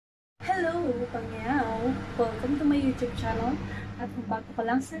Hello, Pangyaw! Welcome to my YouTube channel. At kung bago ka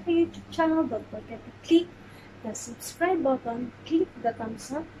lang sa aking YouTube channel, don't forget to click the subscribe button, click the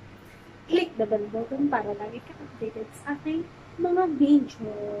thumbs up, click the bell button para lagi ka updated sa aking mga video.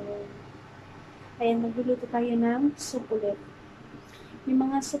 Ayan, magluluto tayo ng soup ulit. Yung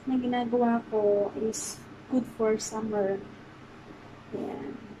mga soup na ginagawa ko is good for summer.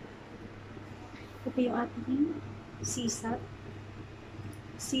 Ayan. Ito yung ating sisat,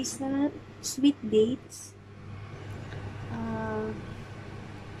 sweet dates,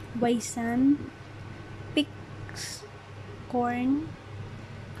 waisan, peaks, corn,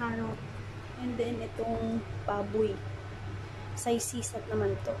 carrot, and then itong baboy. Size sisat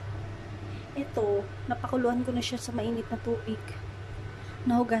naman to. Ito, napakuluan ko na siya sa mainit na tubig.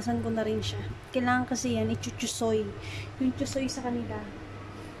 Nahugasan ko na rin siya. Kailangan kasi yan, ichuchusoy. Yung chusoy sa kanila,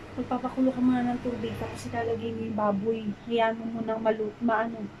 magpapakulo ka muna ng tubig, tapos ilalagay mo yung baboy. Hayaan mo munang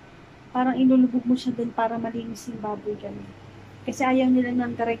parang ilulubog mo siya dun para malinis yung baboy dyan. Kasi ayaw nila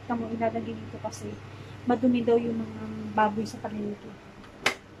ng direkta mo ilalagay dito kasi madumi daw yung mga baboy sa palengke.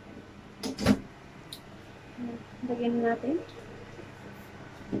 Lagyan natin.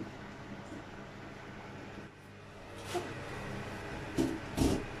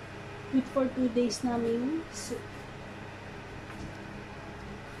 Good for 2 days namin soup.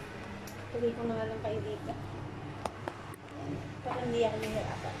 Tuloy ko na lang kayo dito. Para hindi ako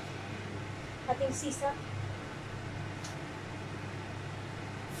nahirapan. Ating sisat.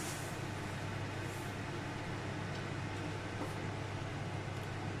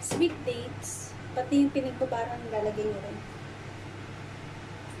 Sweet dates. Pati yung pinagbabarang lalagay nyo rin.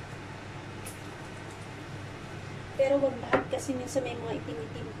 Pero wag lahat kasi minsan may mga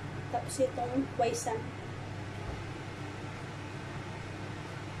itim-itim. Tapos itong waisan.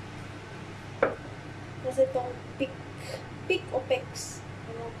 Kasi itong pick o pecs.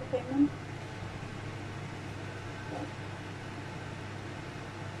 Ano po kayo man?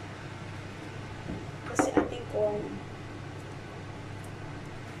 Kasi ating corn.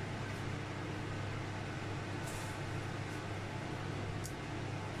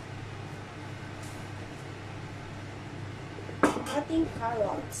 Ating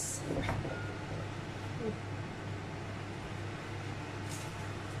carrots.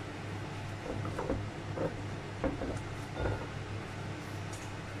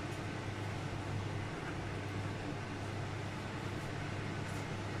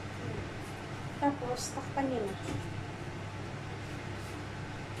 Tapos, takpan nyo na.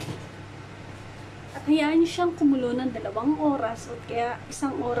 At hayaan nyo siyang kumulo ng 2 oras o kaya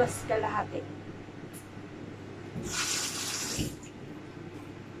 1 oras kalahati.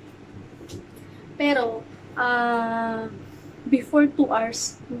 Pero, before 2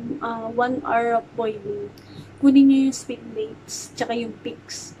 hours, 1 hour of boiling, kunin nyo yung sweet dates, tsaka yung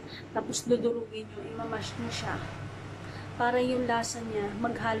peaks. Tapos, dudurugin nyo, imamash nyo siya. Para yung lasa niya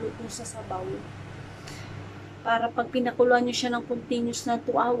maghalo dun sa sabaw. Para pag pinakuluan nyo siya ng continuous na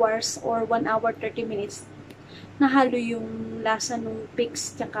 2 hours or 1 hour 30 minutes, nahalo yung lasa ng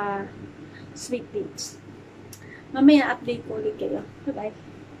peaks tsaka sweet dates. Mamaya update ko ulit kayo. Bye-bye.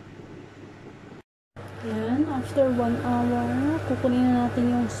 Yan, after 1 hour, kukunin na natin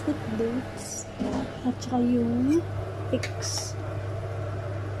yung sweet dates at saka yung peaks.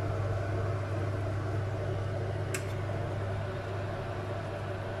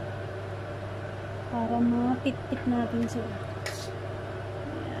 Para mapit-pit natin sila.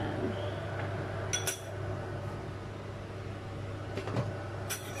 Ayan.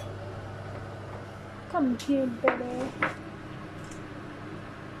 Come here, baby.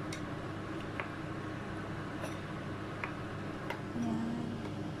 Ayan.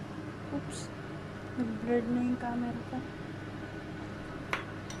 Oops. Nag-blurred na yung camera ko.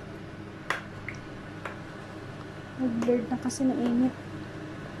 Nag-blurred na kasi ng init.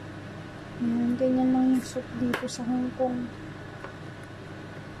 Ayan, ganyan lang yung soup dito sa Hong Kong.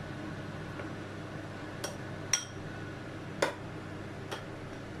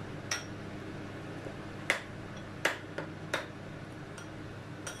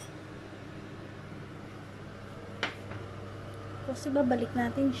 Tapos ibabalik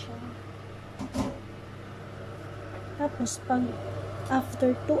natin siya. Tapos pag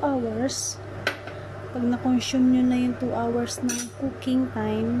after 2 hours, pag na-consume nyo na yung 2 hours ng cooking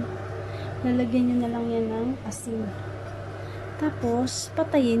time, lalagyan nyo na lang yan ng asin. Tapos,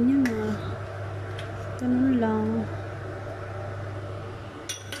 patayin nyo na. Ganun lang.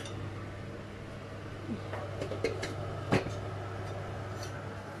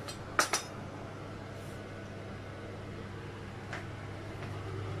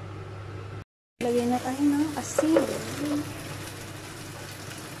 Lagyan na tayo ng asin.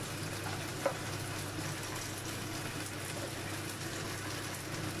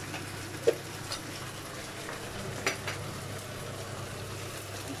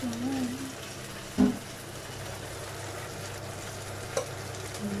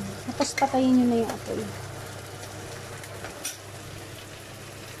 Tapos patayin nyo na yung apoy.